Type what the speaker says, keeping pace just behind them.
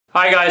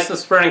Hi guys,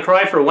 this is Vernon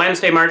Croy for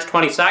Wednesday, March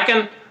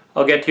 22nd.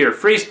 I'll get to your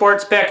free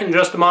sports pick in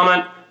just a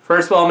moment.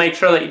 First of all, make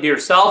sure that you do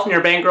yourself and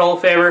your bankroll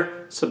a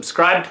favor.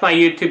 Subscribe to my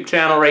YouTube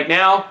channel right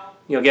now.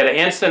 You'll get an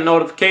instant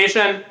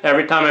notification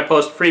every time I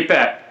post a free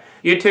pick.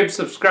 YouTube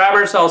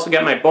subscribers also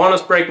get my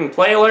bonus breaking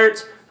play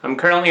alerts. I'm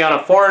currently on a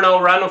 4-0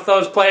 run with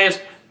those plays.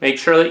 Make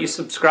sure that you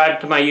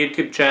subscribe to my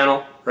YouTube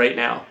channel right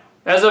now.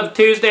 As of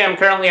Tuesday, I'm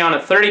currently on a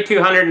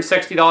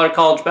 $3,260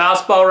 college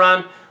basketball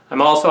run.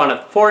 I'm also on a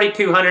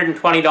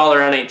 $4,220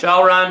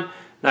 NHL run,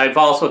 and I've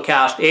also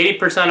cashed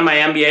 80% of my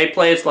NBA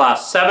plays the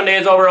last 7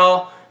 days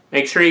overall.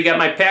 Make sure you get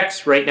my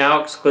picks right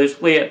now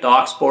exclusively at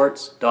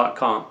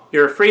DocSports.com.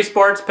 Your free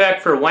sports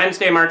pick for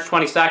Wednesday, March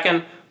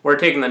 22nd, we're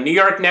taking the New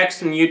York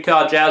Knicks and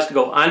Utah Jazz to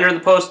go under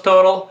the post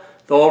total.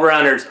 The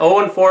over-under is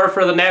 0-4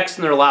 for the Knicks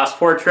in their last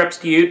 4 trips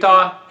to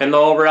Utah, and the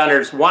over-under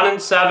is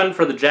 1-7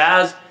 for the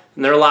Jazz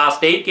in their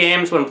last 8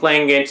 games when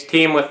playing against a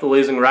team with the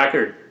losing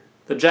record.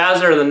 The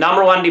Jazz are the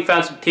 #1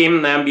 defensive team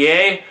in the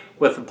NBA,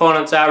 with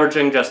opponents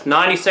averaging just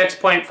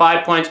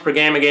 96.5 points per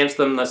game against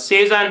them this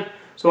season.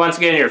 So once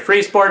again, your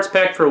free sports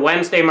pick for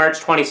Wednesday,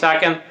 March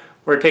 22nd,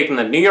 we're taking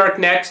the New York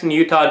Knicks and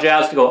Utah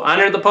Jazz to go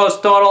under the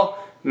post total.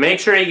 Make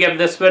sure you give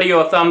this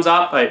video a thumbs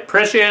up. I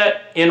appreciate it.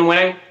 In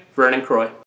winning, Vernon Croy.